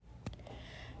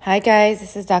Hi guys,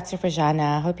 this is Dr.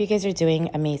 Frajana. Hope you guys are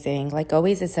doing amazing. Like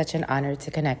always, it's such an honor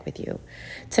to connect with you.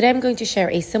 Today I'm going to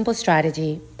share a simple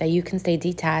strategy that you can stay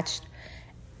detached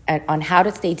and on how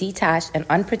to stay detached and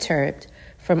unperturbed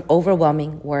from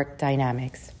overwhelming work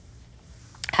dynamics.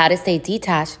 How to stay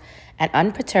detached and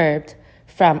unperturbed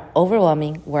from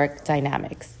overwhelming work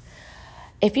dynamics.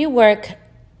 If you work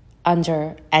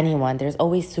under anyone, there's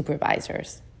always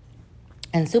supervisors.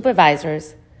 And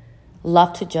supervisors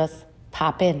love to just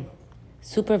pop in.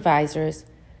 Supervisors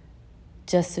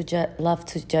love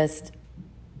to just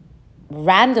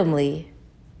randomly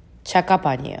check up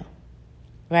on you,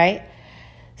 right?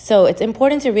 So it's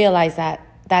important to realize that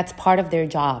that's part of their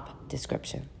job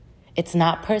description. It's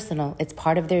not personal. It's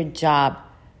part of their job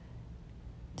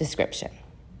description.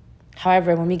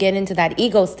 However, when we get into that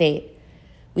ego state,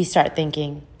 we start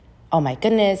thinking, oh my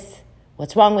goodness,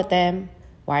 what's wrong with them?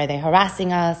 Why are they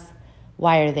harassing us?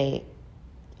 Why are they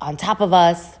on top of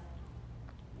us?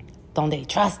 Don't they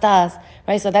trust us?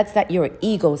 Right? So that's your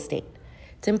ego state.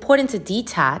 It's important to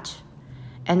detach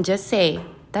and just say,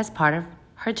 that's part of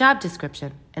her job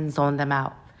description and zone them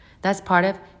out. That's part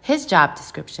of his job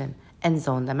description and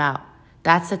zone them out.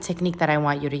 That's the technique that I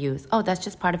want you to use. Oh, that's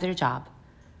just part of their job.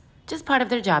 Just part of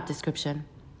their job description.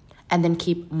 And then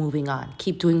keep moving on.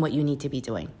 Keep doing what you need to be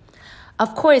doing.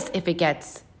 Of course, if it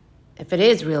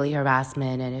is really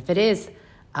harassment and if it is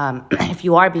if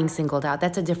you are being singled out,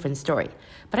 that's a different story.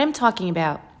 But I'm talking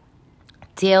about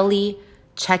daily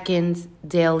check-ins,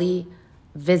 daily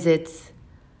visits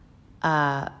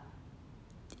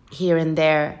here and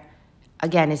there.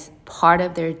 Again, it's part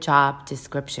of their job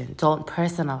description. Don't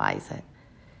personalize it.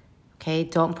 Okay?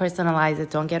 Don't personalize it.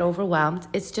 Don't get overwhelmed.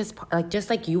 It's just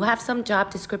like you have some job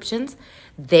descriptions,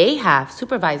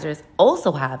 supervisors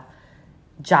also have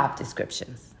job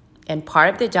descriptions. And part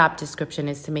of the job description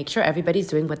is to make sure everybody's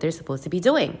doing what they're supposed to be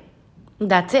doing.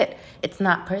 That's it. It's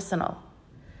not personal.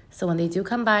 So when they do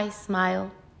come by,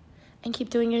 smile and keep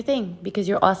doing your thing because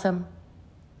you're awesome,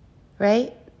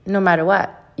 right? No matter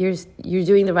what, you're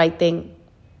doing the right thing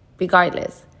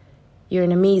regardless. You're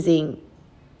an amazing,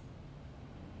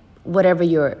 whatever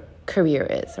your career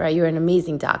is, right? You're an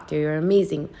amazing doctor. You're an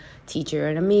amazing teacher. You're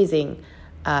an amazing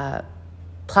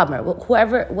plumber.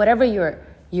 Whatever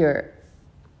your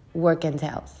work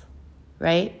entails,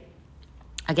 right?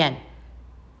 Again,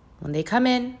 when they come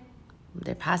in,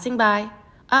 they're passing by,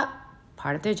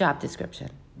 part of their job description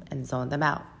and zone them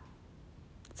out.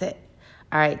 That's it.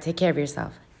 All right, take care of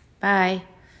yourself. Bye.